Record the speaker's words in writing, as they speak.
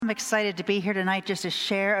excited to be here tonight just to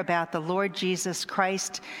share about the Lord Jesus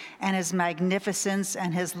Christ and his magnificence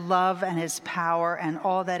and his love and his power and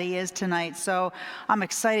all that he is tonight. So I'm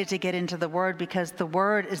excited to get into the Word because the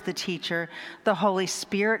Word is the teacher, the Holy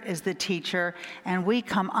Spirit is the teacher, and we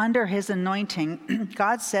come under his anointing.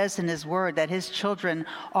 God says in his Word that his children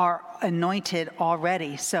are anointed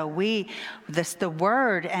already. So the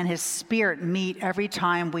Word and his Spirit meet every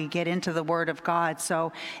time we get into the Word of God.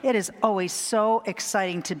 So it is always so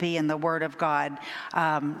exciting to be in the Word of God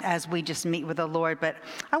as we just meet with the Lord. But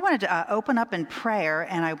I wanted to open up in prayer,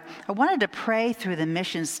 and I wanted to pray through the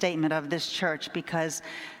mission statement of this church because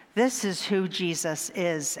this is who Jesus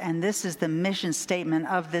is, and this is the mission statement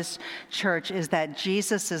of this church, is that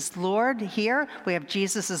Jesus is Lord here. We have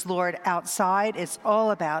Jesus is Lord outside. It's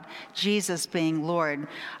all about Jesus being Lord.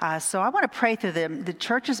 So I want to pray through the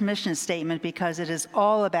church's mission statement because it is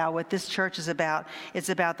all about what this church is about. It's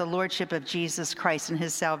about the Lordship of Jesus Christ and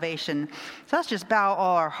his salvation. So let's just bow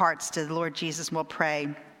all our hearts to the Lord Jesus and we'll pray.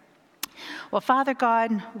 Well, Father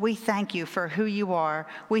God, we thank you for who you are.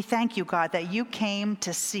 We thank you, God, that you came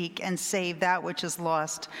to seek and save that which is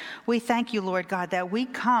lost. We thank you, Lord God, that we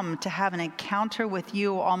come to have an encounter with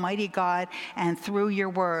you, Almighty God, and through your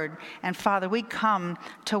word. And Father, we come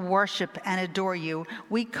to worship and adore you.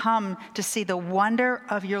 We come to see the wonder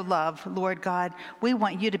of your love, Lord God. We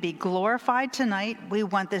want you to be glorified tonight. We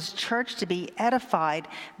want this church to be edified,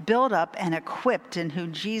 built up, and equipped in who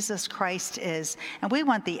Jesus Christ is. And we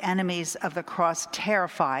want the enemies of the cross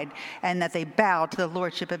terrified and that they bow to the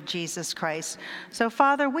Lordship of Jesus Christ. So,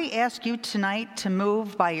 Father, we ask you tonight to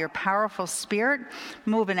move by your powerful Spirit,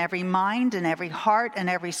 move in every mind and every heart and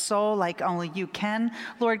every soul like only you can.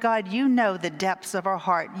 Lord God, you know the depths of our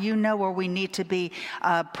heart. You know where we need to be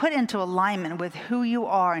put into alignment with who you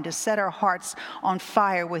are and to set our hearts on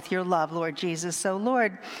fire with your love, Lord Jesus. So,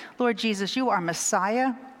 Lord Jesus, you are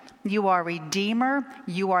Messiah. You are Redeemer,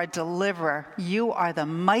 you are Deliverer, you are the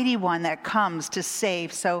mighty one that comes to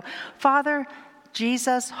save. So, Father,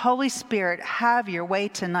 Jesus, Holy Spirit, have your way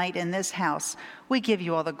tonight in this house. We give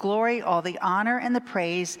you all the glory, all the honor, and the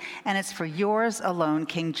praise, and it's for yours alone,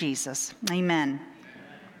 King Jesus. Amen.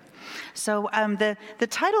 So the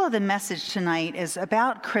title of the message tonight is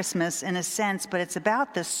about Christmas in a sense, but it's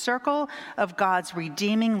about the circle of God's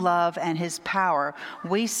redeeming love and his power.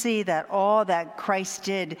 We see that all that Christ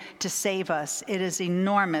did to save us, it is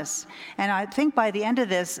enormous. And I think by the end of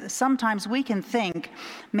this, sometimes we can think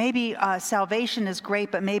maybe salvation is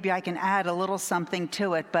great, but maybe I can add a little something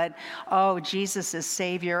to it. But, Jesus is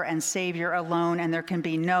Savior and Savior alone, and there can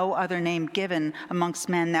be no other name given amongst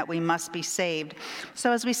men that we must be saved.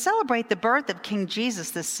 So as we celebrate the birth of King Jesus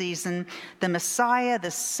this season, the Messiah,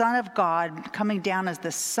 the Son of God, coming down as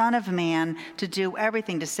the Son of Man to do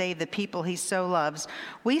everything to save the people he so loves,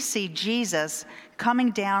 we see Jesus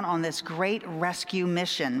coming down on this great rescue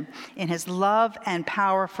mission in his love and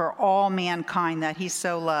power for all mankind that he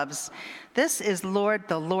so loves. This is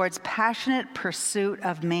the Lord's passionate pursuit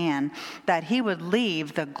of man, that he would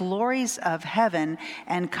leave the glories of heaven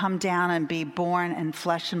and come down and be born in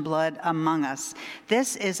flesh and blood among us.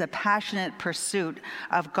 This is a passionate pursuit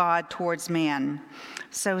of God towards man.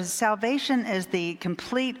 So salvation is the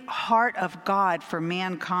complete heart of God for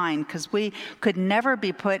mankind, because we could never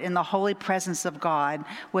be put in the holy presence of God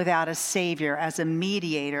without a Savior, as a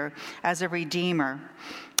mediator, as a Redeemer.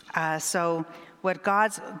 What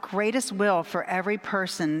God's greatest will for every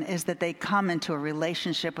person is that they come into a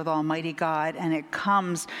relationship with Almighty God, and it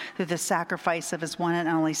comes through the sacrifice of his one and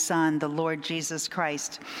only Son, the Lord Jesus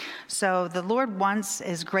Christ. So the Lord wants,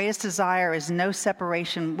 his greatest desire is no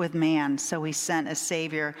separation with man, so he sent a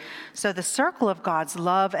Savior. So the circle of God's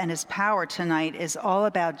love and his power tonight is all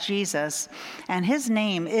about Jesus, and his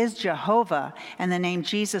name is Jehovah, and the name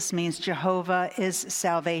Jesus means Jehovah is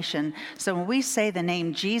salvation. So when we say the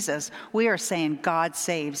name Jesus, we are saying God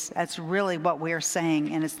saves. That's really what we're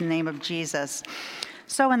saying, and it's the name of Jesus.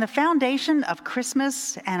 So in the foundation of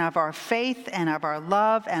Christmas and of our faith and of our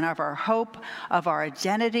love and of our hope, of our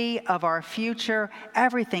identity, of our future,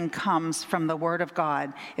 everything comes from the Word of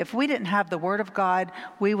God. If we didn't have the Word of God,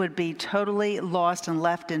 we would be totally lost and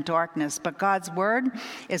left in darkness. But God's Word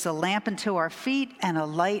is a lamp unto our feet and a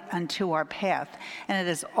light unto our path. And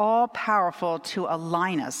it is all powerful to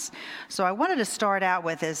align us. So I wanted to start out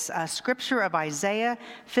with this scripture of Isaiah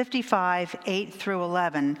 55, 8 through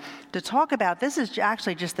 11, to talk about, this is actually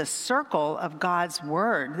just the circle of God's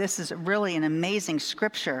word. This is really an amazing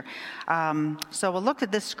scripture. So we'll look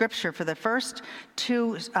at this scripture. For the first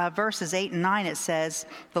two verses 8 and 9, it says,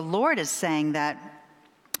 the Lord is saying that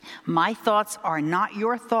my thoughts are not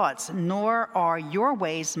your thoughts, nor are your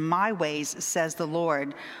ways my ways, says the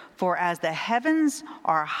Lord. For as the heavens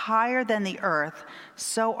are higher than the earth,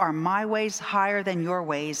 so are my ways higher than your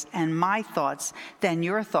ways, and my thoughts than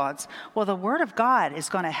your thoughts. Well, the Word of God is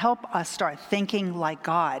going to help us start thinking like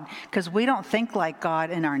God, because we don't think like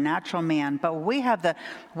God in our natural man, but we have the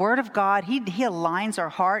Word of God. He aligns our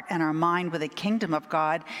heart and our mind with the kingdom of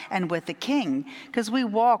God and with the King, because we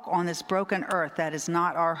walk on this broken earth that is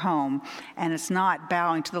not our home, and it's not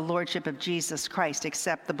bowing to the lordship of Jesus Christ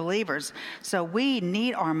except the believers. So we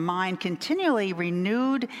need our mind continually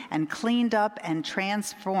renewed and cleaned up and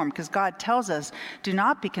transformed, because God tells us, do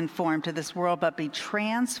not be conformed to this world, but be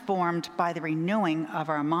transformed by the renewing of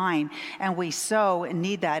our mind. And we so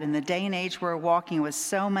need that in the day and age we're walking with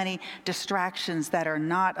so many distractions that are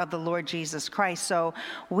not of the Lord Jesus Christ. So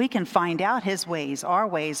we can find out his ways. Our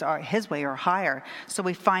ways are his way or higher. So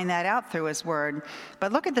we find that out through his word.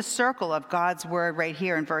 But look at the circle of God's word right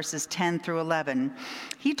here in verses 10 through 11.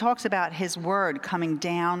 He talks about his word coming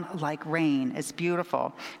down like rain. It's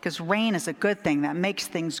beautiful, because rain is a good thing that makes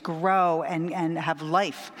things grow and have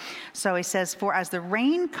life. So he says, for as the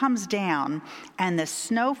rain comes down and the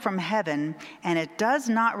snow from heaven, and it does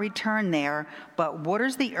not return there, but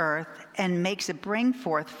waters the earth and makes it bring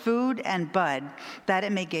forth food and bud, that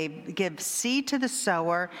it may give seed to the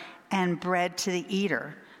sower and bread to the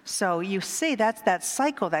eater. So you see, that's that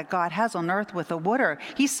cycle that God has on earth with the water.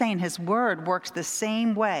 He's saying his word works the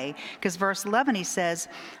same way, because verse 11 he says,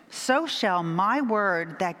 so shall my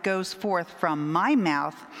word that goes forth from my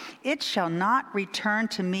mouth, it shall not return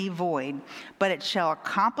to me void, but it shall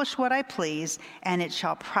accomplish what I please, and it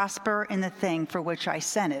shall prosper in the thing for which I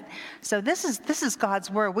sent it. So this is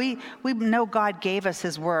God's word. We know God gave us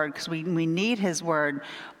his word because we need his word,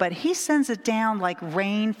 but he sends it down like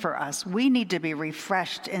rain for us. We need to be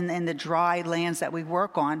refreshed in the dry lands that we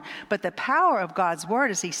work on. But the power of God's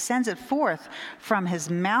word is he sends it forth from his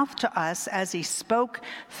mouth to us as he spoke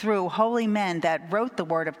through holy men that wrote the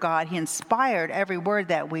word of God. He inspired every word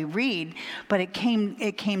that we read, but it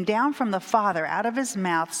came down from the Father out of his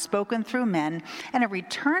mouth, spoken through men, and it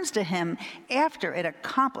returns to him after it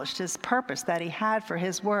accomplished his purpose that he had for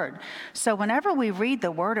his word. So whenever we read the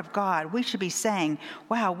word of God, we should be saying,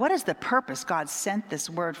 wow, what is the purpose God sent this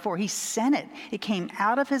word for? He sent it. It came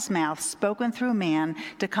out of his mouth, spoken through man,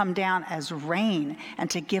 to come down as rain and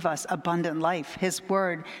to give us abundant life. His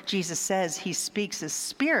word, Jesus says, he speaks his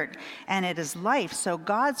spirit, and it is life. So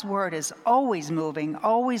God's word is always moving,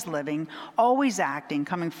 always living, always acting,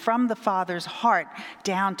 coming from the Father's heart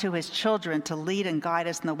down to his children to lead and guide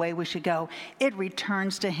us in the way we should go. It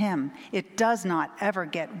returns to him. It does not ever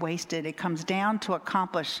get wasted. It comes down to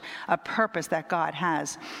accomplish a purpose that God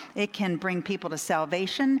has. It can bring people to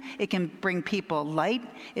salvation. It can bring people light.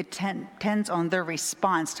 It depends on their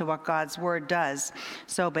response to what God's word does.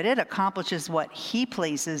 But it accomplishes what he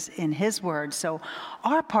pleases in his word. So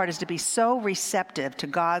our part is to be so receptive to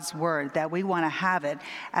God's word that we want to have it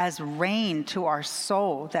as rain to our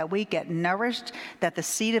soul, that we get nourished, that the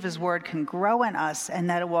seed of his word can grow in us, and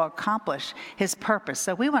that it will accomplish his purpose.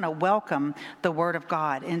 So we want to welcome the word of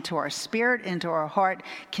God into our spirit, into our heart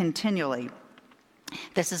continually.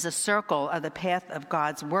 This is a circle of the path of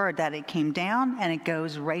God's word, that it came down and it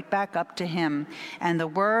goes right back up to him. And the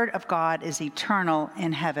word of God is eternal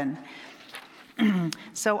in heaven.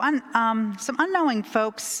 So some unknowing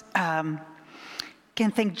folks can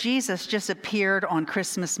think Jesus just appeared on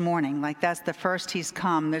Christmas morning, like that's the first he's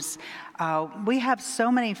come. We have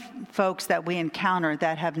so many folks that we encounter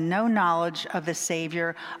that have no knowledge of the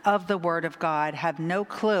Savior, of the Word of God, have no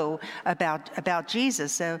clue about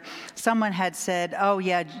Jesus. So someone had said, oh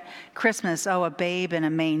yeah, Christmas, oh, a babe in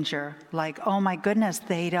a manger. Like, oh my goodness,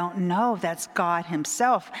 they don't know that's God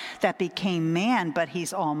himself that became man, but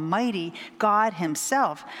he's almighty God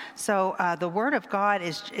himself. So the Word of God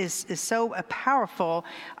is so powerful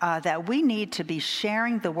that we need to be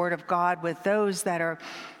sharing the Word of God with those that are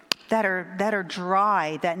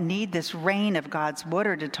dry, that need this rain of God's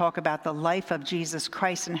water to talk about the life of Jesus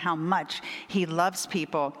Christ and how much he loves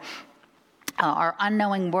people. Our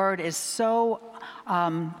unknowing word is so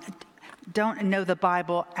don't know the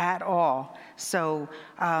Bible at all. So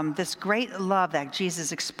this great love that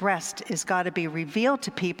Jesus expressed is got to be revealed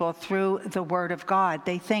to people through the Word of God.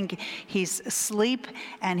 They think he's asleep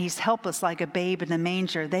and he's helpless like a babe in the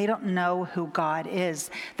manger. They don't know who God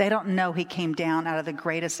is. They don't know he came down out of the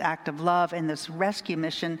greatest act of love in this rescue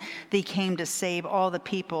mission that he came to save all the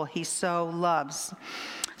people he so loves.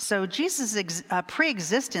 So Jesus'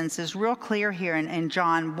 pre-existence is real clear here in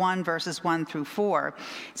John 1, verses 1 through 4.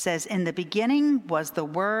 It says, in the beginning was the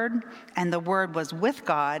Word, and the Word was with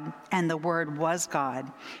God, and the Word was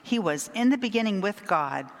God. He was in the beginning with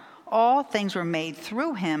God. All things were made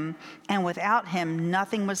through him, and without him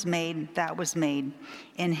nothing was made that was made.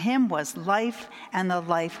 In him was life, and the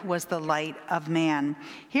life was the light of man.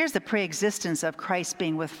 Here's the preexistence of Christ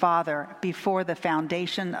being with Father before the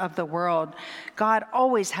foundation of the world. God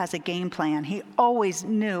always has a game plan. He always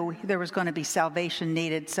knew there was going to be salvation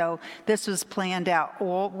needed. So this was planned out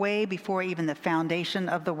all way before even the foundation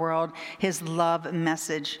of the world, his love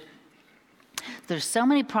message. There's so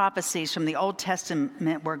many prophecies from the Old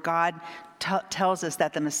Testament where God tells us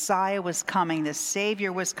that the Messiah was coming, the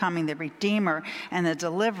Savior was coming, the Redeemer and the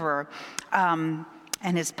Deliverer,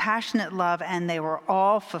 and his passionate love, and they were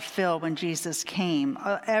all fulfilled when Jesus came.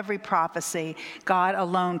 Every prophecy, God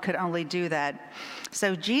alone could only do that.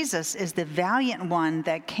 So Jesus is the valiant one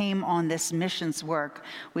that came on this missions work.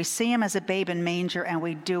 We see him as a babe in manger, and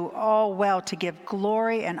we do all well to give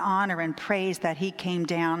glory and honor and praise that he came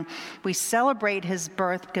down. We celebrate his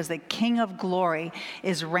birth because the King of glory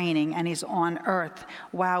is reigning and he's on earth.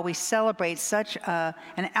 Wow, we celebrate such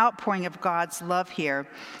an outpouring of God's love here.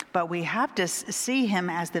 But we have to see him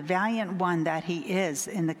as the valiant one that he is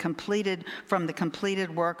from the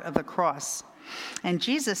completed work of the cross. And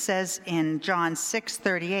Jesus says in John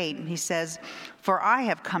 6:38, he says, "For I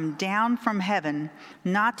have come down from heaven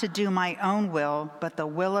not to do my own will, but the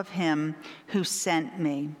will of him who sent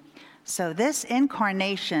me." So this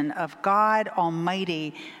incarnation of God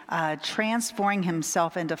Almighty transforming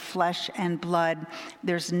himself into flesh and blood,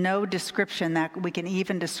 there's no description that we can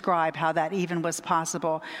even describe how that even was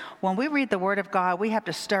possible. When we read the Word of God, we have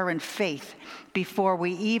to stir in faith before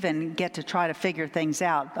we even get to try to figure things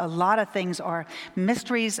out. A lot of things are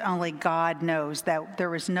mysteries only God knows, that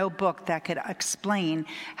there is no book that could explain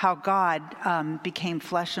how God became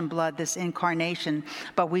flesh and blood, this incarnation.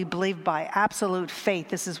 But we believe by absolute faith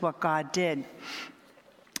this is what God did.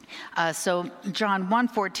 So John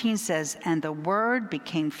 1:14 says, "And the Word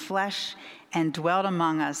became flesh and dwelt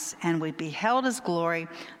among us, and we beheld his glory,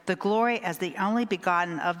 the glory as the only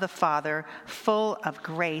begotten of the Father, full of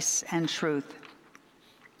grace and truth."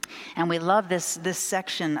 And we love this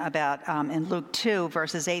section about in Luke 2,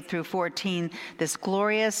 verses 8 through 14, this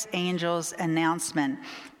glorious angel's announcement.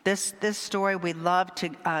 This story we love to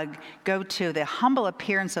go to the humble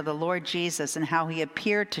appearance of the Lord Jesus and how he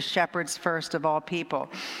appeared to shepherds first of all people.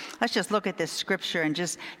 Let's just look at this scripture and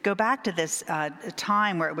just go back to this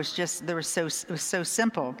time where it was so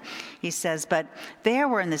simple. He says, "But there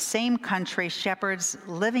were in the same country shepherds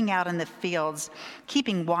living out in the fields,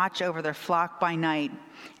 keeping watch over their flock by night.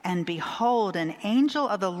 And behold, an angel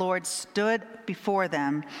of the Lord stood before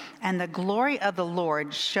them, and the glory of the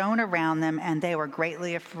Lord shone around them, and they were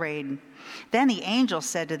greatly afraid. Then the angel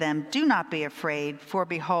said to them, 'Do not be afraid, for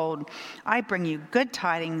behold, I bring you good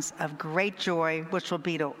tidings of great joy, which will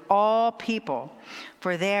be to all people.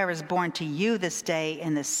 For there is born to you this day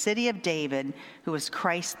in the city of David, who is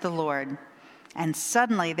Christ the Lord.' And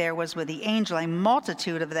suddenly there was with the angel a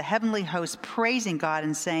multitude of the heavenly host praising God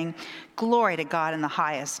and saying, 'Glory to God in the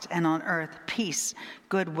highest, and on earth peace,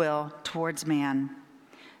 goodwill towards man.'"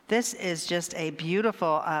 This is just a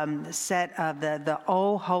beautiful set of the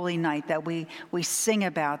Oh Holy Night that we sing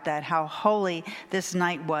about, that how holy this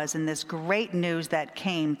night was, and this great news that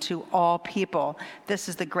came to all people. This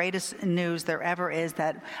is the greatest news there ever is,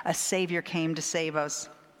 that a Savior came to save us.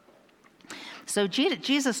 So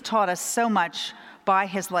Jesus taught us so much by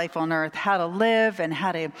his life on earth, how to live and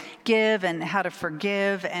how to give and how to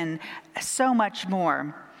forgive and so much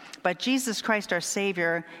more. But Jesus Christ, our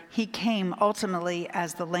Savior, he came ultimately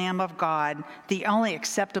as the Lamb of God, the only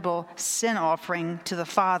acceptable sin offering to the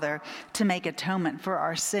Father to make atonement for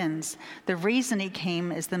our sins. The reason he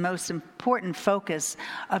came is the most important focus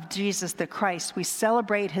of Jesus the Christ. We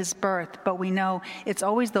celebrate his birth, but we know it's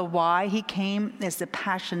always the why he came is the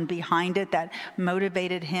passion behind it that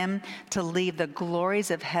motivated him to leave the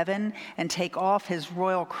glories of heaven and take off his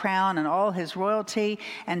royal crown and all his royalty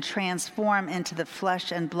and transform into the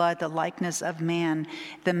flesh and blood, the likeness of man.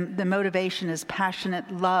 The motivation is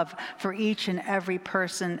passionate love for each and every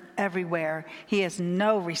person everywhere. He is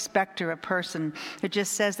no respecter of person. It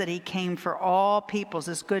just says that he came for all peoples.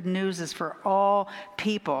 This good news is for all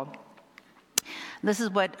people. This is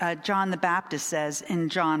what John the Baptist says in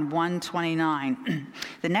John 1:29.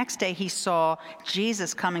 The next day he saw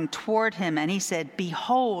Jesus coming toward him, and he said,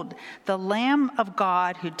 "Behold, the Lamb of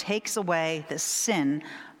God who takes away the sin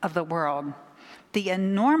of the world." The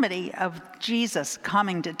enormity of Jesus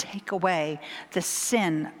coming to take away the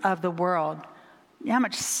sin of the world. You know how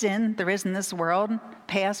much sin there is in this world,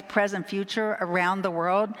 past, present, future, around the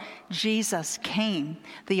world? Jesus came,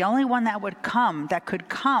 the only one that could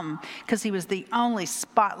come, because he was the only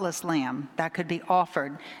spotless lamb that could be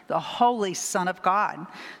offered, the holy Son of God.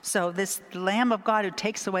 So this Lamb of God who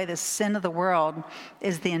takes away the sin of the world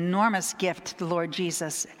is the enormous gift the Lord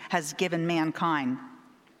Jesus has given mankind.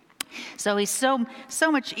 So he's so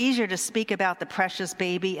much easier to speak about the precious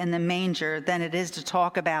baby in the manger than it is to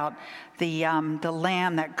talk about the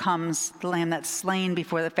lamb that comes, the lamb that's slain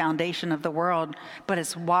before the foundation of the world. But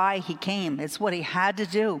it's why he came. It's what he had to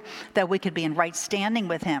do, that we could be in right standing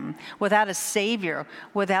with him. Without a Savior,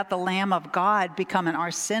 without the Lamb of God becoming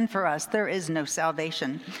our sin for us, there is no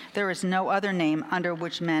salvation. There is no other name under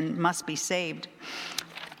which men must be saved.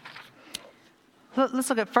 Let's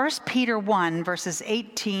look at 1 Peter 1, verses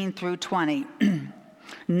 18 through 20.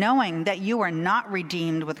 Knowing that you are not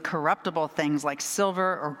redeemed with corruptible things like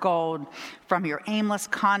silver or gold from your aimless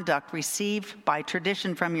conduct received by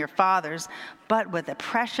tradition from your fathers, but with the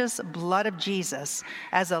precious blood of Jesus,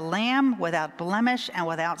 as a lamb without blemish and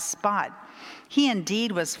without spot. He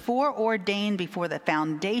indeed was foreordained before the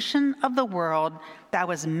foundation of the world, that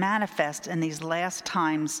was manifest in these last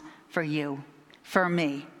times for you, for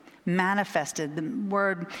me. Manifested.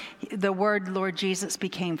 The word Lord Jesus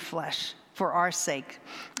became flesh for our sake.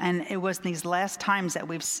 And it was these last times that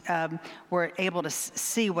were able to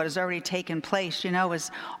see what has already taken place. You know, is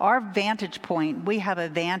our vantage point. We have a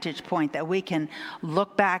vantage point that we can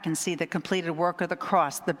look back and see the completed work of the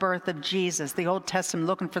cross, the birth of Jesus, the Old Testament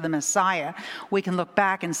looking for the Messiah. We can look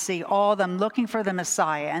back and see all of them looking for the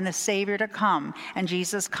Messiah and the Savior to come. And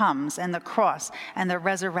Jesus comes, and the cross and the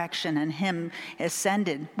resurrection and him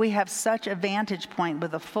ascended. We have such a vantage point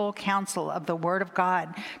with the full counsel of the Word of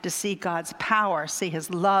God to see God's power, see his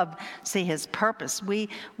love, see his purpose. We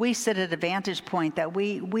sit at a vantage point that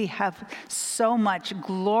we have so much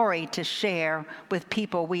glory to share with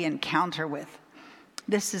people we encounter with.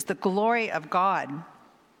 This is the glory of God.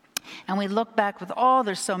 And we look back with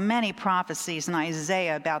there's so many prophecies in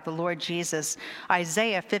Isaiah about the Lord Jesus.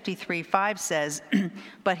 Isaiah 53:5 says,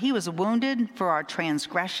 but he was wounded for our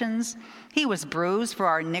transgressions. He was bruised for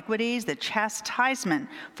our iniquities. The chastisement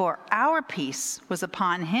for our peace was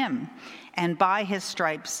upon him, and by his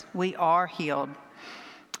stripes we are healed.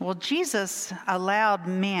 Well, Jesus allowed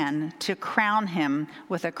man to crown him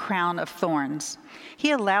with a crown of thorns. He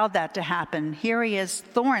allowed that to happen. Here he is.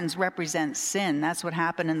 Thorns represent sin. That's what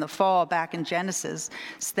happened in the fall back in Genesis.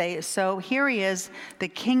 So here he is, the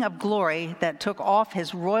King of glory that took off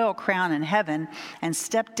his royal crown in heaven and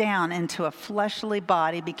stepped down into a fleshly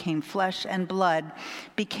body, became flesh and blood,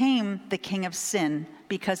 became the King of sin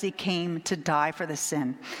because he came to die for the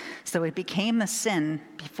sin. So he became the sin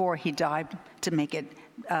before he died to make it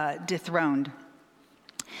dethroned.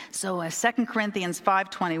 So 2 Corinthians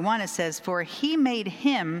 5:21, it says, for he made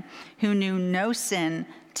him who knew no sin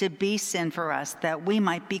to be sin for us, that we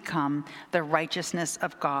might become the righteousness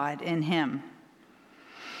of God in him.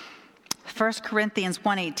 1 Corinthians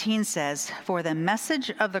 1:18 says, for the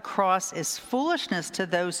message of the cross is foolishness to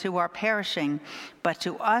those who are perishing, but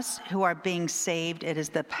to us who are being saved, it is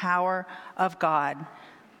the power of God.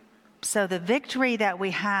 So the victory that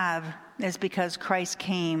we have is because Christ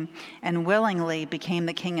came and willingly became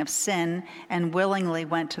the King of sin and willingly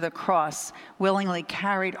went to the cross, willingly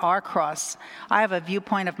carried our cross. I have a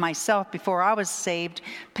viewpoint of myself before I was saved,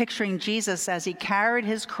 picturing Jesus as he carried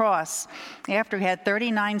his cross after he had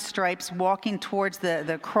 39 stripes walking towards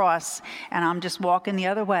the cross, and I'm just walking the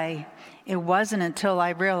other way. It wasn't until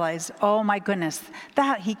I realized, oh my goodness,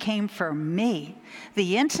 that he came for me.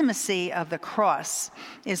 The intimacy of the cross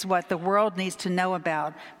is what the world needs to know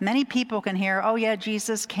about. Many people can hear, oh yeah,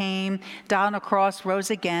 Jesus came, died on a cross,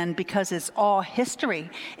 rose again, because it's all history.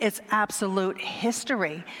 It's absolute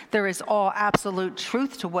history. There is all absolute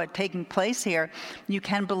truth to what's taking place here. You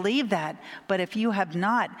can believe that. But if you have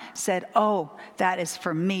not said, oh, that is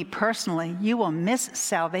for me personally, you will miss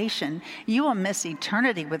salvation. You will miss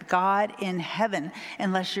eternity with God in heaven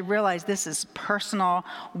unless you realize this is personal,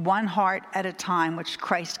 one heart at a time, which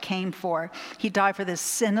Christ came for. He died for the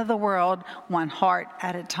sin of the world, one heart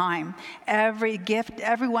at a time. Every gift,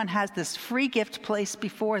 everyone has this free gift placed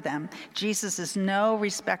before them. Jesus is no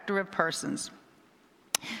respecter of persons.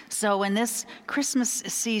 So in this Christmas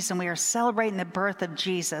season, we are celebrating the birth of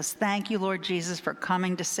Jesus. Thank you, Lord Jesus, for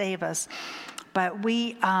coming to save us. But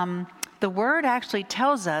the word actually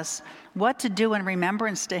tells us what to do in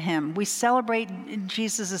remembrance to him. We celebrate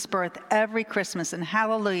Jesus' birth every Christmas, and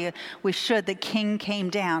hallelujah, we should. The King came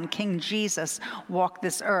down. King Jesus walked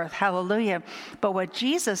this earth. Hallelujah. But what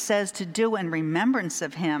Jesus says to do in remembrance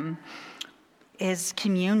of him is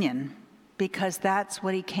communion. because that's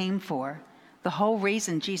what he came for. The whole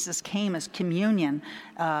reason Jesus came is communion,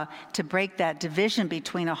 to break that division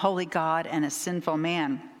between a holy God and a sinful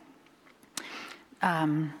man.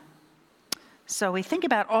 So we think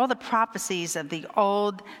about all the prophecies of the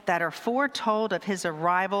old that are foretold of his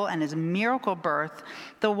arrival and his miracle birth,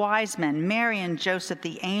 the wise men, Mary and Joseph,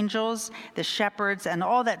 the angels, the shepherds, and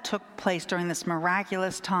all that took place during this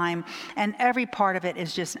miraculous time. And every part of it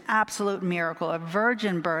is just an absolute miracle, a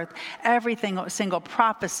virgin birth, single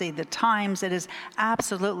prophecy, the times. It is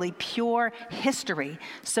absolutely pure history.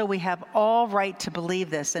 So we have all right to believe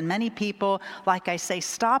this. And many people, like I say,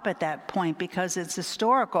 stop at that point because it's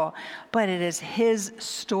historical, but it is his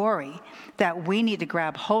story that we need to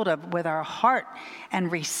grab hold of with our heart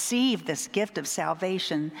and receive this gift of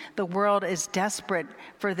salvation. The world is desperate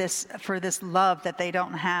for this love that they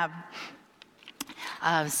don't have.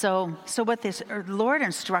 So what this Lord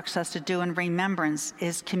instructs us to do in remembrance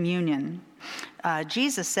is communion.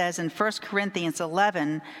 Jesus says in 1 Corinthians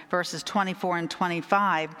 11, verses 24 and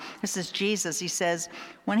 25, this is Jesus. He says,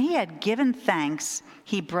 when he had given thanks,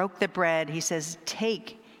 he broke the bread. He says,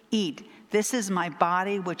 take, eat. This is my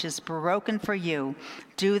body, which is broken for you.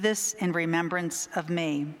 Do this in remembrance of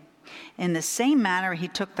me. In the same manner, he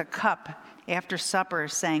took the cup after supper,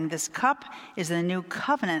 saying, this cup is the new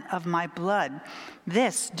covenant of my blood.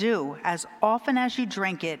 This do as often as you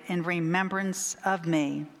drink it in remembrance of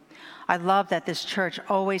me. I love that this church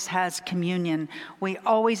always has communion. We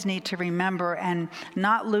always need to remember and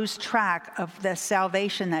not lose track of the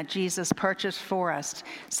salvation that Jesus purchased for us.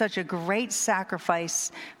 Such a great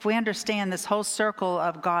sacrifice. If we understand this whole circle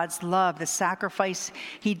of God's love, the sacrifice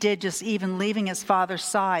he did just even leaving his Father's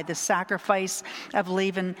side, the sacrifice of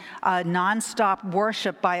leaving nonstop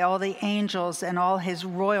worship by all the angels and all his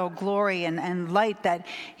royal glory and light that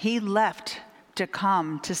he left to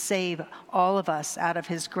come to save all of us out of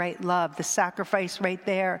his great love. The sacrifice right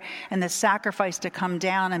there, and the sacrifice to come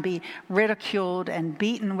down and be ridiculed and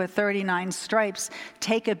beaten with 39 stripes,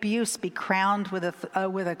 take abuse, be crowned with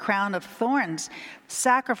a crown of thorns,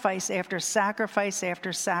 sacrifice after sacrifice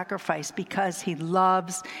after sacrifice, because he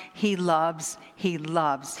loves, he loves, he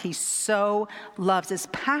loves. He so loves. His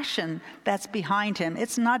passion that's behind him.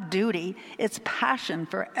 It's not duty, it's passion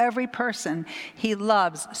for every person. He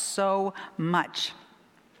loves so much.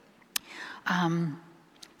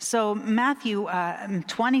 So Matthew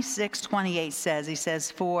 26:28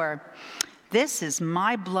 says, for this is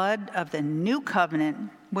my blood of the new covenant,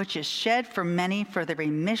 which is shed for many for the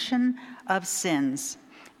remission of sins.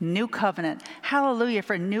 New covenant. Hallelujah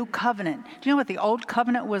for new covenant. Do you know what the old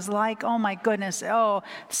covenant was like? Oh my goodness.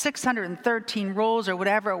 613 rules or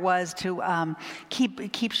whatever it was to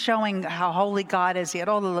keep showing how holy God is. He had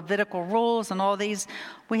all the Levitical rules and all these.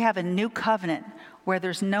 We have a new covenant where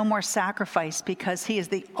there's no more sacrifice because he is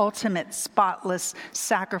the ultimate spotless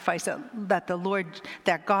sacrifice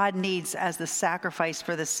that God needs as the sacrifice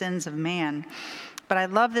for the sins of man. But I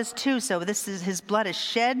love this too. So this is his blood is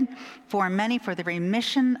shed for many for the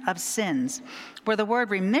remission of sins, where the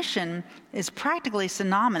word remission is practically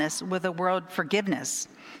synonymous with the word forgiveness.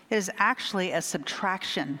 It is actually a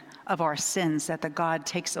subtraction of our sins that the God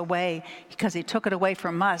takes away because he took it away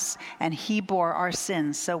from us and he bore our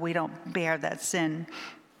sins so we don't bear that sin.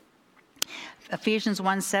 Ephesians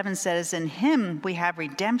 1:7 says, in him we have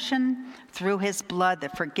redemption through his blood, the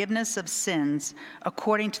forgiveness of sins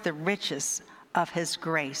according to the riches of his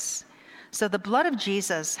grace. So the blood of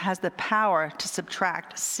Jesus has the power to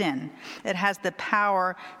subtract sin. It has the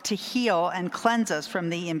power to heal and cleanse us from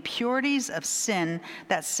the impurities of sin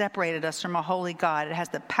that separated us from a holy God. It has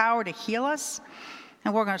the power to heal us,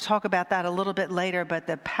 and we're going to talk about that a little bit later, but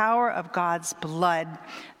the power of God's blood,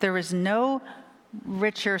 there is no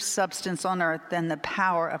richer substance on earth than the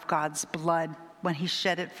power of God's blood when he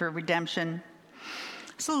shed it for redemption.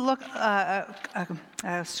 So look, a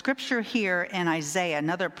scripture here in Isaiah,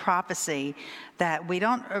 another prophecy that we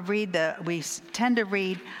don't read we tend to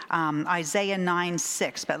read Isaiah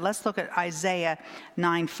 9:6, but let's look at Isaiah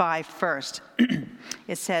 9:5 first.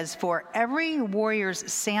 It says, for every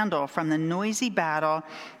warrior's sandal from the noisy battle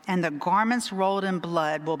and the garments rolled in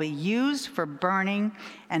blood will be used for burning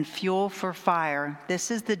and fuel for fire.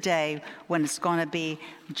 This is the day when it's going to be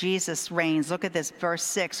Jesus reigns. Look at this, verse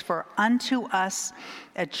 6, for unto us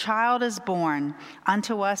a child is born,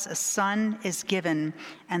 unto us a son is given,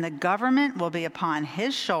 and the government will be upon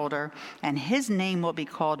his shoulder, and his name will be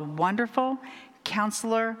called Wonderful,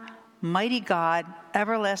 Counselor, Mighty God,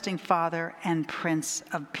 Everlasting Father, and Prince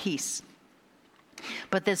of Peace.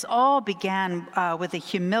 But this all began with the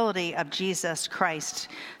humility of Jesus Christ.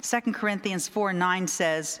 2 Corinthians 4:9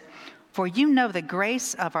 says, for you know the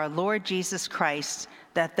grace of our Lord Jesus Christ,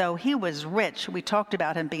 that though he was rich, we talked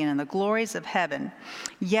about him being in the glories of heaven,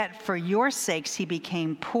 yet for your sakes he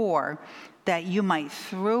became poor, that you might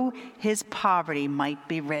through his poverty might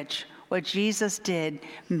be rich. What Jesus did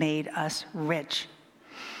made us rich.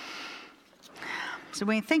 So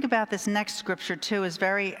when you think about this next scripture too, is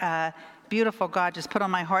very beautiful. God just put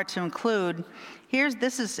on my heart to include.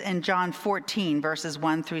 This is in John 14, verses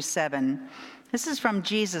 1 through 7. This is from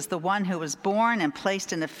Jesus, the one who was born and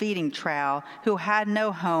placed in a feeding trough, who had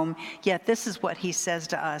no home, yet this is what he says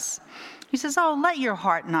to us. He says, "Oh, let your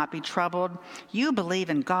heart not be troubled. You believe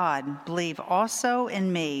in God, believe also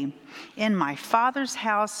in me. In my Father's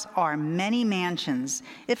house are many mansions.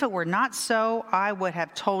 If it were not so, I would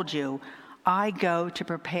have told you. I go to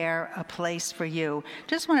prepare a place for you."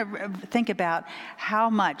 Just want to think about how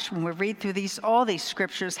much, when we read through all these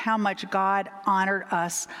scriptures, how much God honored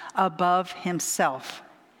us above himself,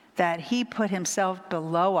 that he put himself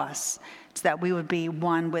below us, so that we would be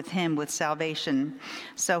one with him with salvation.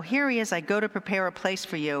 So here he is, I go to prepare a place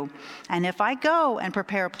for you. And if I go and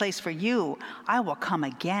prepare a place for you, I will come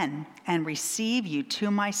again and receive you to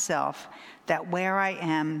myself, that where I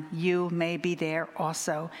am, you may be there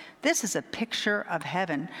also. This is a picture of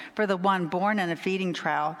heaven for the one born in a feeding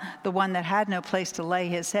trough, the one that had no place to lay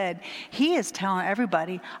his head. He is telling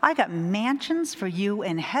everybody, I got mansions for you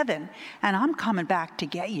in heaven, and I'm coming back to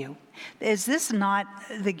get you. Is this not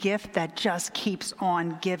the gift that just keeps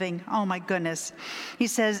on giving? Oh my goodness. He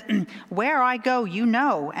says, where I go, you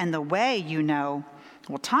know, and the way you know.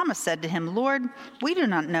 Well, Thomas said to him, Lord, we do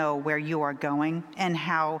not know where you are going, and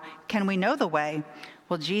how can we know the way?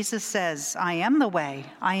 Well, Jesus says, I am the way,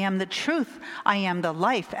 I am the truth, I am the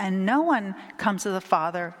life, and no one comes to the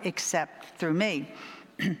Father except through me.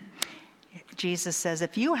 Jesus says,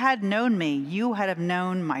 if you had known me, you would have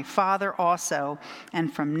known my Father also,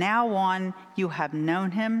 and from now on you have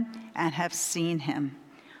known him and have seen him.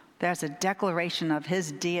 There's a declaration of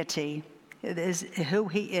his deity. It is who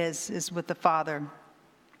he is with the Father.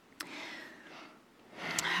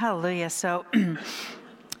 Hallelujah. So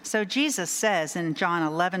Jesus says in John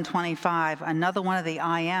 11:25, another one of the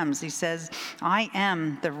I ams, he says, I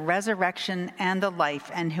am the resurrection and the life,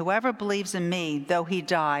 and whoever believes in me, though he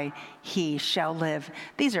die, he shall live.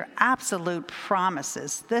 These are absolute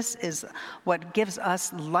promises. This is what gives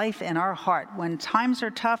us life in our heart. When times are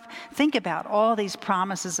tough, think about all these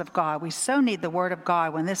promises of God. We so need the word of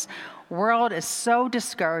God when this world is so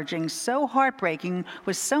discouraging, so heartbreaking,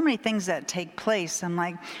 with so many things that take place. I'm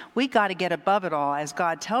like, we got to get above it all. As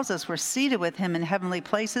God tells us we're seated with him in heavenly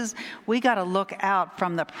places, we got to look out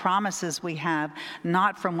from the promises we have,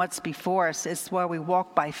 not from what's before us. It's where we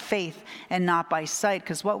walk by faith and not by sight,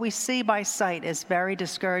 because what we see by sight is very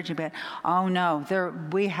discouraging. But oh no,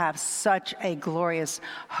 we have such a glorious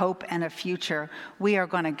hope and a future. We are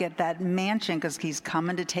going to get that mansion because he's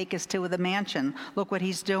coming to take us to the mansion. Look what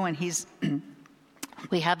he's doing.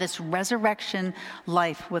 We have this resurrection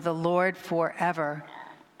life with the Lord forever.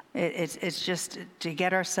 It's just to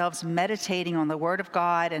get ourselves meditating on the Word of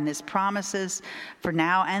God and his promises for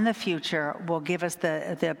now and the future will give us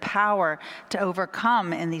the power to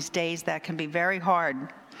overcome in these days that can be very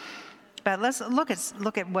hard. But let's look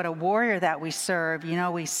at what a warrior that we serve. You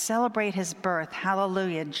know, we celebrate his birth.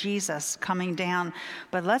 Hallelujah, Jesus coming down.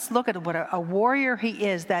 But let's look at what a warrior he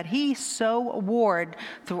is, that he so warred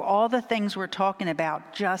through all the things we're talking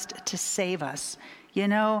about just to save us. You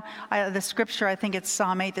know, the scripture, I think it's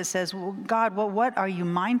Psalm 8 that says, well, God, what are you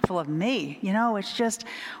mindful of me? You know, it's just,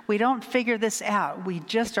 we don't figure this out. We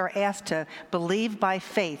just are asked to believe by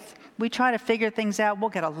faith. We try to figure things out, we'll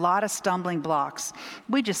get a lot of stumbling blocks.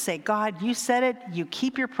 We just say, God, you said it, you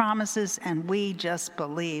keep your promises, and we just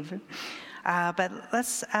believe. But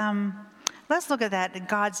let's look at that,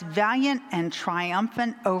 God's valiant and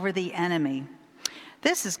triumphant over the enemy.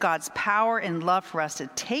 This is God's power and love for us to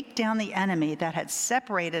take down the enemy that had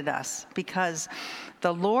separated us, because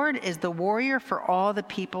the Lord is the warrior for all the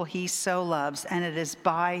people he so loves, and it is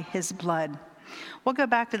by his blood. We'll go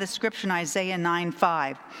back to the scripture in Isaiah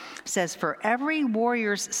 9:5. It says, for every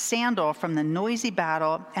warrior's sandal from the noisy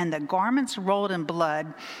battle and the garments rolled in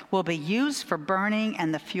blood will be used for burning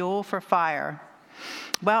and the fuel for fire.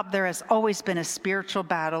 Well, there has always been a spiritual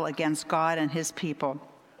battle against God and his people.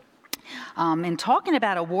 In talking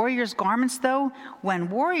about a warrior's garments, though, when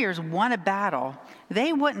warriors won a battle,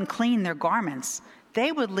 they wouldn't clean their garments.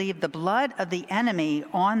 They would leave the blood of the enemy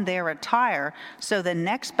on their attire, so the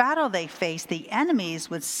next battle they faced, the enemies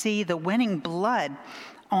would see the winning blood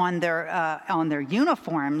on their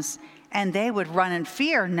uniforms, And they would run in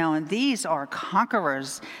fear, knowing these are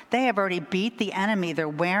conquerors. They have already beat the enemy. They're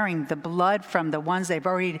wearing the blood from the ones they've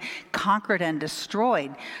already conquered and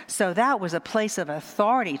destroyed. So that was a place of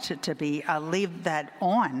authority to leave that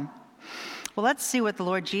on. Well, let's see what the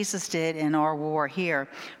Lord Jesus did in our war here.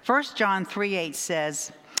 1 John 3:8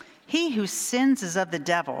 says, "He who sins is of the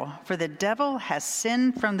devil, for the devil has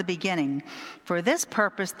sinned from the beginning. For this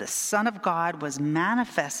purpose the Son of God was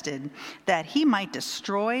manifested, that he might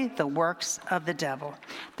destroy the works of the devil."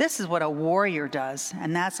 This is what a warrior does,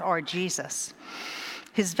 and that's our Jesus.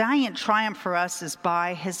 His valiant triumph for us is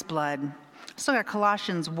by his blood. Let's look at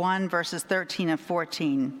Colossians 1, verses 13 and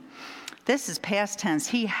 14. This is past tense.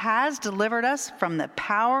 "He has delivered us from the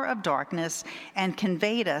power of darkness and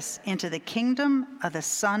conveyed us into the kingdom of the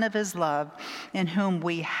Son of his love, in whom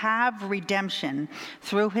we have redemption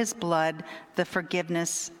through his blood, the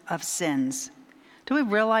forgiveness of sins." Do we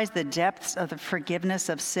realize the depths of the forgiveness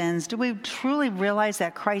of sins? Do we truly realize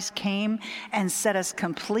that Christ came and set us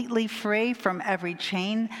completely free from every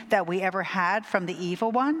chain that we ever had from the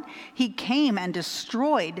evil one? He came and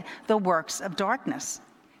destroyed the works of darkness.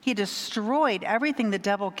 He destroyed everything the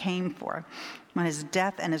devil came for on his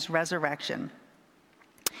death and his resurrection.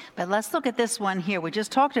 But let's look at this one here. We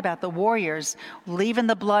just talked about the warriors leaving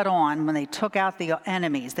the blood on when they took out the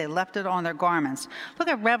enemies. They left it on their garments. Look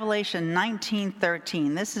at Revelation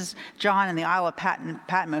 19:13. This is John in the Isle of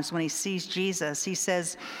Patmos when he sees Jesus. He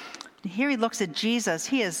says, here he looks at Jesus.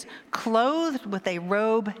 He is clothed with a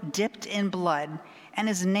robe dipped in blood, and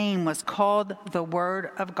his name was called the Word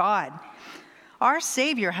of God. Our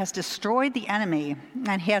Savior has destroyed the enemy,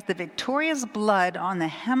 and he has the victorious blood on the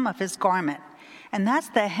hem of his garment. And that's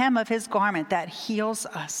the hem of his garment that heals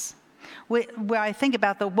us. Where I think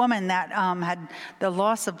about the woman that had the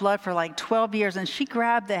loss of blood for like 12 years, and she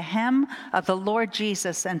grabbed the hem of the Lord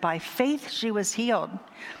Jesus, and by faith she was healed.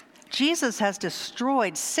 Jesus has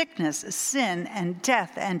destroyed sickness, sin, and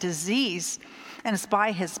death, and disease. And it's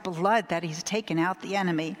by his blood that he's taken out the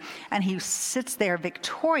enemy. And he sits there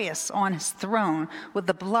victorious on his throne with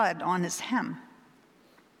the blood on his hem.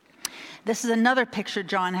 This is another picture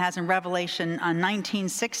John has in Revelation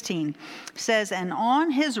 19:16. It says, "And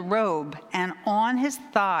on his robe and on his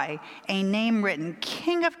thigh a name written,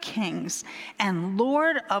 King of Kings and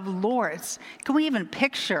Lord of Lords." Can we even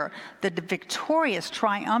picture the victorious,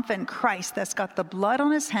 triumphant Christ that's got the blood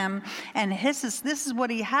on his hem, and this is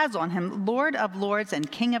what he has on him, Lord of Lords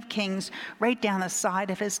and King of Kings, right down the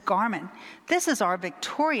side of his garment. This is our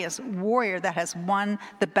victorious warrior that has won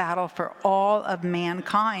the battle for all of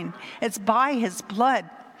mankind. It's by his blood.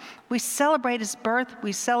 We celebrate his birth,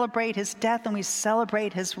 we celebrate his death, and we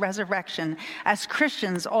celebrate his resurrection as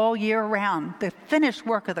Christians all year round. The finished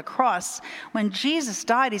work of the cross. When Jesus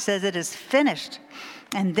died, he says, "It is finished."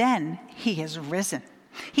 And then he is risen.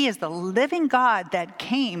 He is the living God that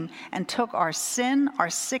came and took our sin, our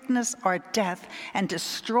sickness, our death, and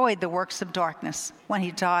destroyed the works of darkness when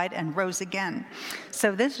he died and rose again.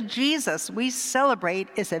 So this Jesus we celebrate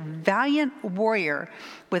is a valiant warrior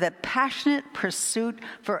with a passionate pursuit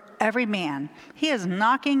for every man. He is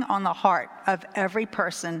knocking on the heart of every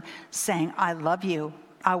person, saying, "I love you.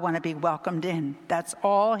 I want to be welcomed in." That's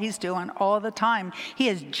all he's doing all the time. He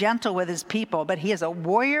is gentle with his people, but he is a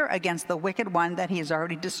warrior against the wicked one that he has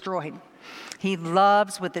already destroyed. He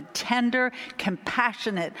loves with a tender,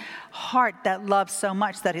 compassionate heart that loves so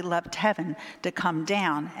much that he left heaven to come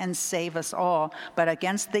down and save us all. But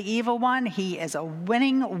against the evil one, he is a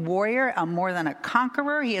winning warrior, more than a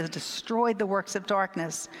conqueror. He has destroyed the works of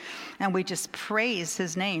darkness, and we just praise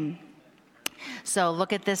his name. So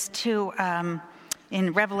look at this too.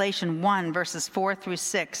 In Revelation 1, verses 4 through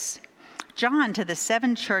 6, John, to the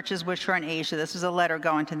 7 churches which are in Asia, this was a letter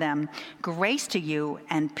going to them, "Grace to you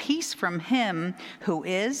and peace from him who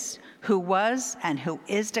is, who was, and who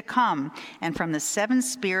is to come, and from the 7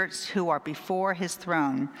 spirits who are before his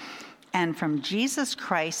throne, and from Jesus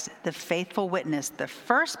Christ, the faithful witness, the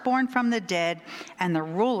firstborn from the dead, and the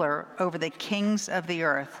ruler over the kings of the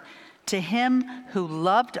earth. To him who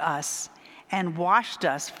loved us and washed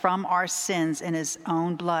us from our sins in his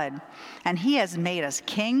own blood. And he has made us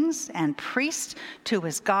kings and priests to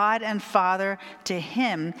his God and Father. To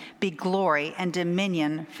him be glory and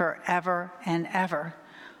dominion forever and ever."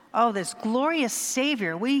 Oh, this glorious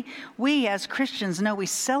Savior. We as Christians know we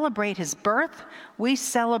celebrate his birth. We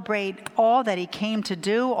celebrate all that he came to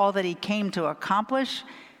do, all that he came to accomplish.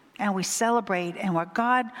 And we celebrate, and what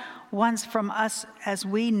God wants from us as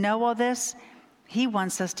we know all this, he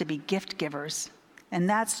wants us to be gift givers. And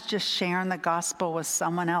that's just sharing the gospel with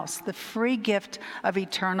someone else. The free gift of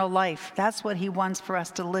eternal life. That's what he wants for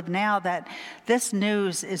us to live now, that this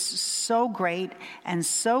news is so great and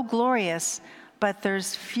so glorious, but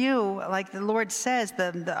there's few, like the Lord says,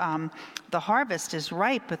 the harvest is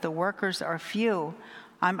ripe, but the workers are few.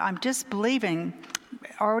 I'm just believing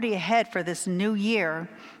already ahead for this new year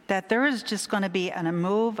that there is just going to be a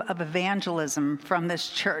move of evangelism from this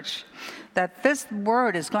church, that this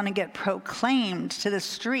word is going to get proclaimed to the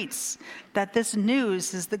streets, that this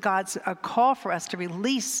news is God's a call for us to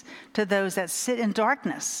release to those that sit in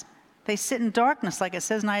darkness. They sit in darkness, like it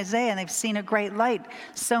says in Isaiah, and they've seen a great light.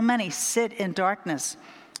 So many sit in darkness.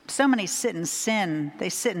 So many sit in sin. They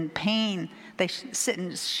sit in pain. They sit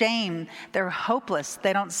in shame. They're hopeless.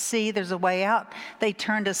 They don't see there's a way out. They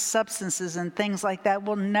turn to substances and things like that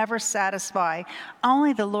will never satisfy.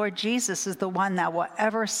 Only the Lord Jesus is the one that will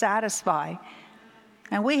ever satisfy.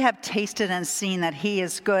 And we have tasted and seen that he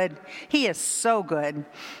is good. He is so good.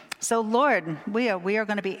 So, Lord, we are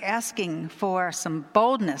going to be asking for some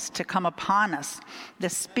boldness to come upon us, the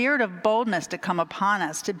spirit of boldness to come upon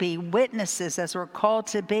us, to be witnesses as we're called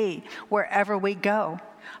to be wherever we go.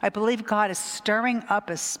 I believe God is stirring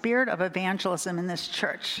up a spirit of evangelism in this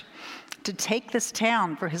church to take this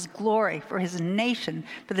town for his glory, for his nation,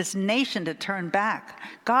 for this nation to turn back.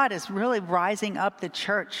 God is really rising up the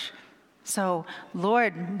church. So,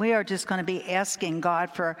 Lord, we are just going to be asking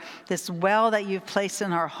God for this well that you've placed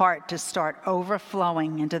in our heart to start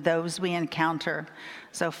overflowing into those we encounter.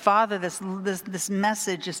 So, Father, this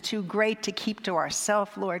message is too great to keep to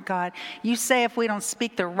ourselves, Lord God. You say if we don't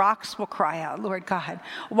speak, the rocks will cry out, Lord God.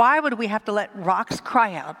 Why would we have to let rocks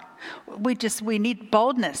cry out? We need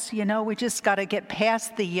boldness, we just got to get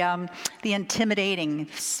past the intimidating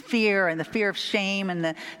fear and the fear of shame and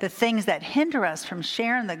the things that hinder us from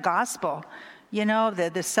sharing the gospel.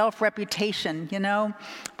 The self-reputation,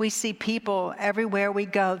 we see people everywhere we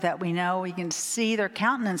go that we know, we can see their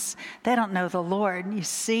countenance. They don't know the Lord. You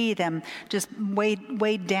see them just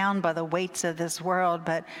weighed down by the weights of this world.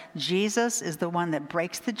 But Jesus is the one that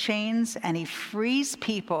breaks the chains and he frees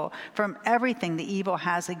people from everything the evil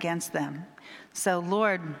has against them. So,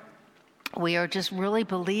 Lord, we are just really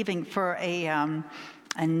believing for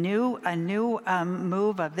a new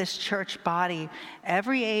move of this church body,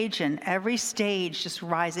 every age and every stage just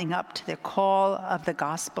rising up to the call of the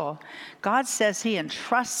gospel. God says he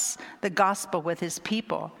entrusts the gospel with his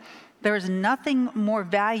people. There is nothing more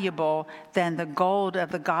valuable than the gold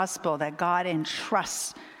of the gospel that God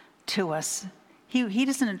entrusts to us. He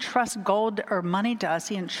doesn't entrust gold or money to us.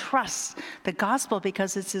 He entrusts the gospel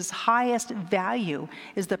because it's his highest value,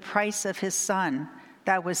 is the price of his son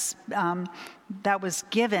that was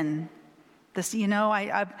given. This,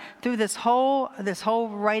 I through this whole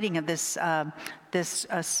writing of this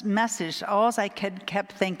message, all I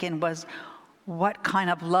kept thinking was, what kind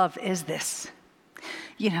of love is this?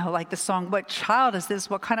 Like the song, what child is this?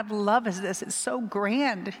 What kind of love is this? It's so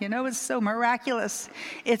grand, it's so miraculous.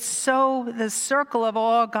 It's so the circle of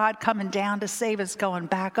all God coming down to save us, going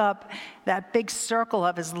back up, that big circle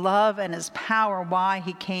of his love and his power, why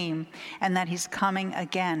he came, and that he's coming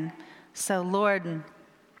again. So, Lord,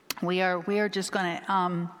 we are just going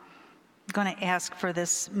to ask for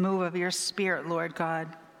this move of your Spirit, Lord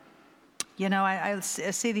God. I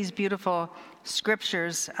see these beautiful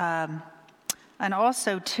scriptures. And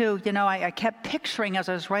also, too, I kept picturing as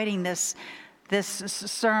I was writing this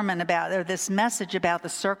sermon or this message about the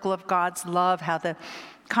circle of God's love, how the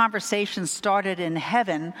conversation started in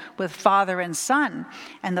heaven with Father and Son.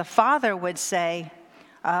 And the Father would say,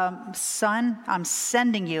 Son, I'm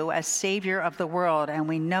sending you as Savior of the world. And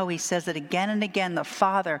we know he says it again and again. The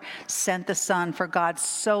Father sent the Son, for God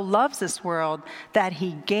so loves this world that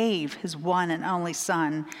he gave his one and only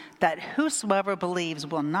Son, that whosoever believes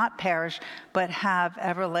will not perish but have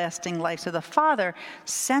everlasting life. So the Father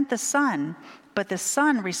sent the Son, but the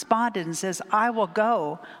Son responded and says, I will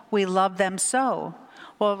go. We love them so.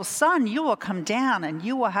 Well, Son, you will come down and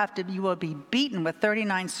you will be beaten with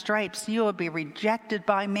 39 stripes. You will be rejected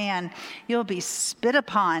by man. You'll be spit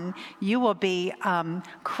upon. You will be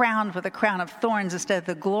crowned with a crown of thorns instead of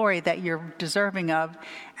the glory that you're deserving of.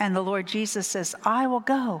 And the Lord Jesus says, I will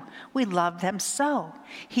go. We love them so.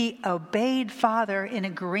 He obeyed Father in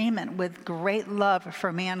agreement with great love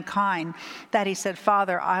for mankind, that he said,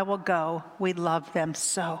 Father, I will go. We love them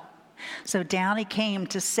so. So down he came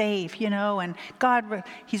to save, and God,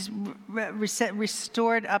 he's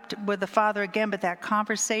restored up with the Father again. But that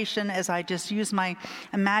conversation, as I just use my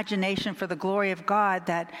imagination for the glory of God,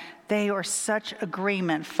 that They are such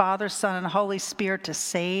agreement, Father, Son, and Holy Spirit, to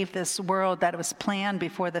save this world, that it was planned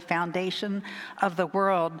before the foundation of the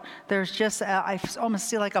world. There's just, I almost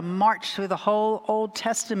see like a march through the whole Old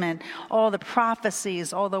Testament, all the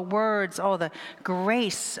prophecies, all the words, all the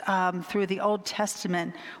grace through the Old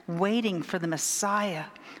Testament, waiting for the Messiah,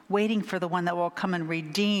 waiting for the one that will come and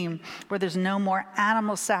redeem, where there's no more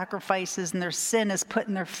animal sacrifices and their sin is put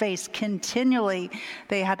in their face continually.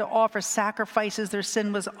 They had to offer sacrifices. Their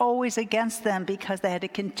sin was always against them because they had to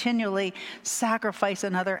continually sacrifice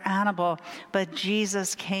another animal. But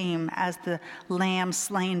Jesus came as the lamb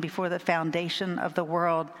slain before the foundation of the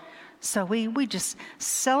world. So we just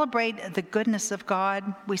celebrate the goodness of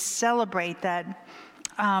God. We celebrate that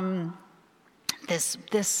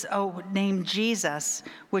this name Jesus,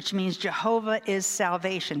 which means Jehovah is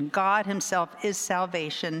salvation. God himself is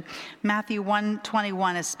salvation. Matthew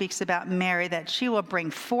 1:21, it speaks about Mary, that she will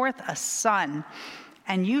bring forth a son,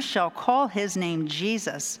 and you shall call his name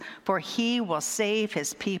Jesus, for he will save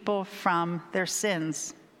his people from their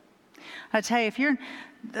sins. I tell you, if you're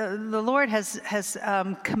the Lord has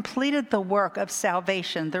completed the work of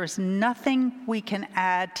salvation. There's nothing we can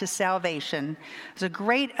add to salvation. It's a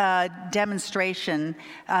great demonstration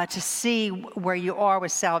to see where you are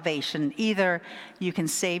with salvation. Either you can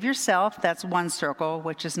save yourself, that's one circle,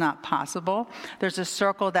 which is not possible. There's a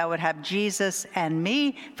circle that would have Jesus and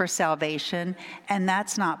me for salvation, and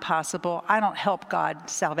that's not possible. I don't help God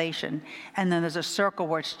salvation. And then there's a circle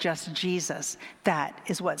where it's just Jesus. That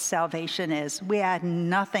is what salvation is. We add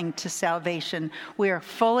nothing to salvation. We are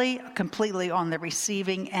fully, completely on the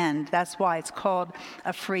receiving end. That's why it's called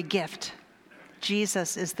a free gift.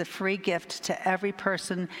 Jesus is the free gift to every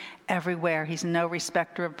person, everywhere. He's no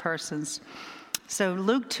respecter of persons. So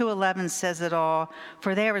Luke 2:11 says it all.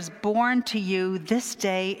 For there is born to you this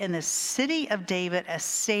day in the city of David a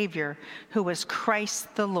Savior, who is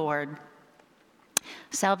Christ the Lord.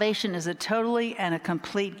 Salvation is a totally and a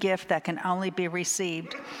complete gift that can only be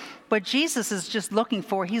received. What Jesus is just looking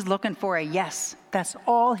for, he's looking for a yes. That's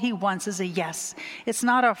all he wants, is a yes. It's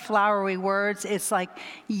not our flowery words. It's like,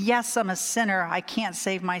 yes, I'm a sinner. I can't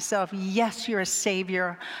save myself. Yes, you're a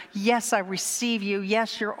Savior. Yes, I receive you.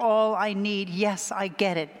 Yes, you're all I need. Yes, I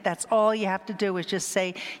get it. That's all you have to do, is just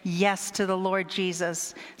say yes to the Lord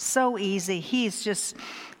Jesus. So easy.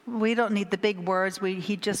 We don't need the big words.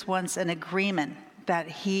 He just wants an agreement that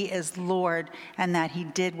he is Lord and that he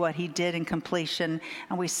did what he did in completion,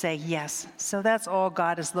 and we say yes. So that's all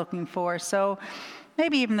God is looking for. So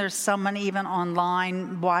maybe even there's someone even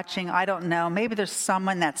online watching, I don't know. Maybe there's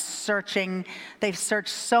someone that's searching. They've searched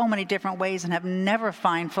so many different ways and have never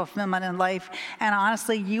found fulfillment in life. And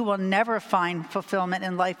honestly, you will never find fulfillment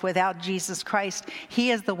in life without Jesus Christ. He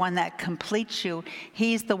is the one that completes you.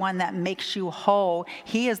 He's the one that makes you whole.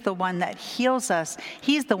 He is the one that heals us.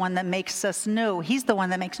 He's the one that makes us new. He's the one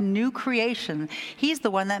that makes new creation. He's the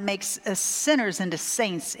one that makes sinners into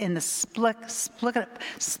saints in the split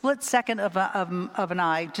second of an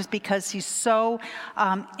eye, just because he's so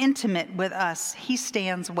intimate with us. He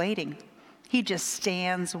stands waiting. He just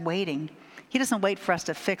stands waiting. He doesn't wait for us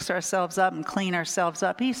to fix ourselves up and clean ourselves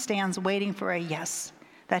up. He stands waiting for a yes,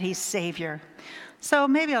 that he's Savior. So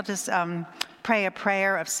maybe I'll just pray a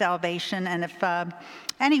prayer of salvation. And if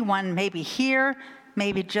anyone maybe here,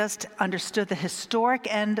 maybe just understood the historic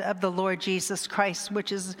end of the Lord Jesus Christ,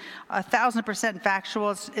 which is 1,000%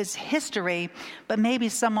 factual. It's history, but maybe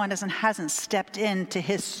someone hasn't stepped into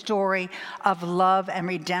his story of love and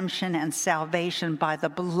redemption and salvation by the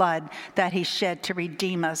blood that he shed to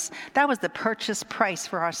redeem us. That was the purchase price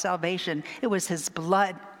for our salvation. It was his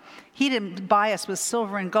blood. He didn't buy us with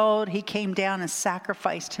silver and gold. He came down and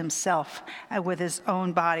sacrificed himself with his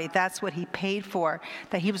own body. That's what he paid for,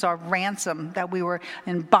 that he was our ransom, that we were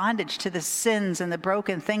in bondage to the sins and the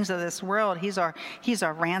broken things of this world. He's our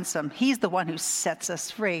ransom. He's the one who sets us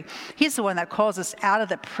free. He's the one that calls us out of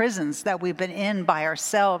the prisons that we've been in by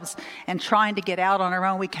ourselves and trying to get out on our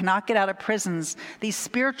own. We cannot get out of prisons. These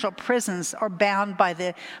spiritual prisons are bound by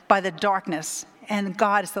the darkness. And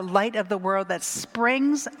God is the light of the world that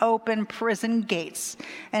springs open prison gates.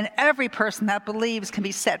 And every person that believes can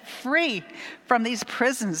be set free from these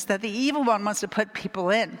prisons that the evil one wants to put people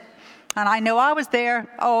in. And I know I was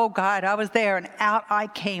there. Oh, God, I was there. And out I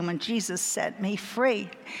came when Jesus set me free.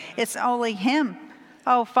 It's only him.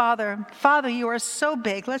 Oh, Father, you are so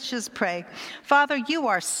big. Let's just pray. Father, you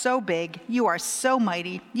are so big. You are so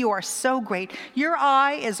mighty. You are so great. Your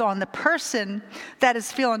eye is on the person that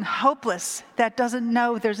is feeling hopeless, that doesn't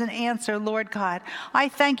know there's an answer, Lord God. I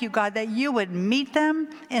thank you, God, that you would meet them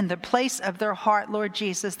in the place of their heart, Lord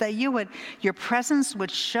Jesus, that your presence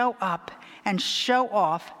would show up and show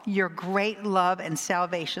off your great love and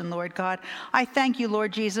salvation, Lord God. I thank you,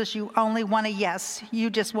 Lord Jesus. You only want a yes. You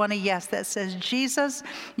just want a yes that says, Jesus,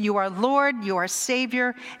 you are Lord, you are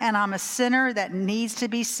Savior, and I'm a sinner that needs to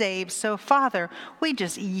be saved. So, Father, we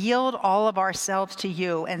just yield all of ourselves to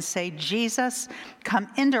you and say, Jesus, come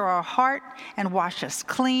into our heart and wash us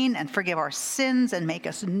clean and forgive our sins and make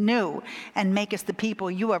us new and make us the people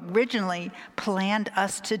you originally planned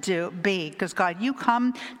us to be. Because, God, you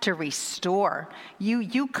come to restore.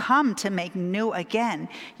 You come to make new again.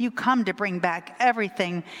 You come to bring back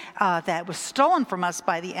everything that was stolen from us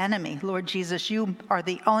by the enemy. Lord Jesus, you are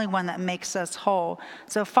the only one that makes us whole.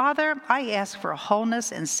 So, Father, I ask for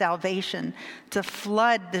wholeness and salvation to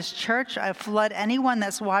flood this church. I flood anyone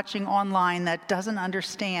that's watching online that doesn't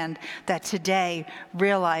understand that today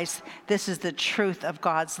realize this is the truth of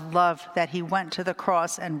God's love, that he went to the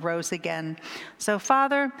cross and rose again. So,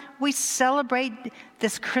 Father, we celebrate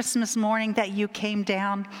this Christmas morning that you came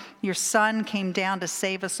down. Your Son came down to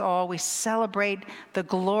save us all. We celebrate the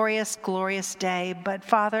glorious, glorious day. But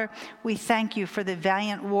Father, we thank you for the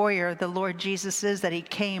valiant warrior the Lord Jesus is, that he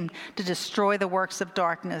came to destroy the works of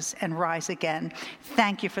darkness and rise again.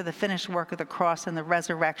 Thank you for the finished work of the cross and the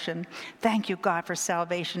resurrection. Thank you, God, for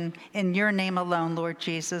salvation in your name alone, Lord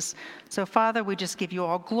Jesus. So, Father, we just give you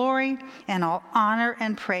all glory and all honor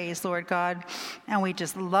and praise, Lord God. And we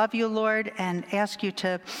just love you, Lord, and ask you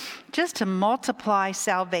to multiply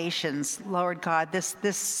salvations, Lord God, this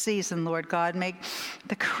season, Lord God. Make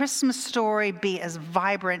the Christmas story be as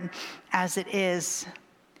vibrant as it is.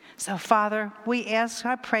 So, Father,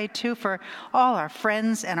 I pray too for all our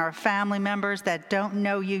friends and our family members that don't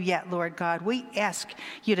know you yet, Lord God. We ask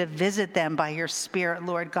you to visit them by your Spirit,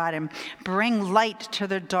 Lord God, and bring light to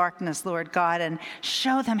their darkness, Lord God, and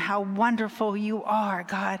show them how wonderful you are,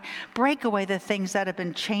 God. Break away the things that have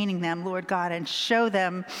been chaining them, Lord God, and show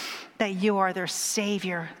them that you are their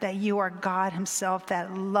Savior, that you are God himself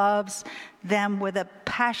that loves them with a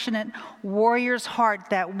passionate warrior's heart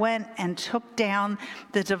that went and took down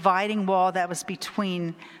the dividing wall that was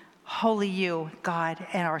between holy you, God,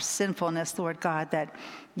 and our sinfulness, Lord God, that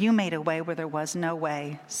you made a way where there was no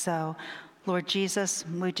way. So, Lord Jesus,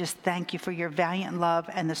 we just thank you for your valiant love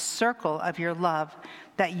and the circle of your love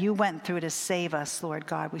that you went through to save us, Lord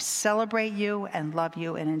God. We celebrate you and love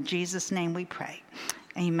you, and in Jesus' name we pray.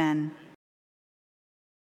 Amen.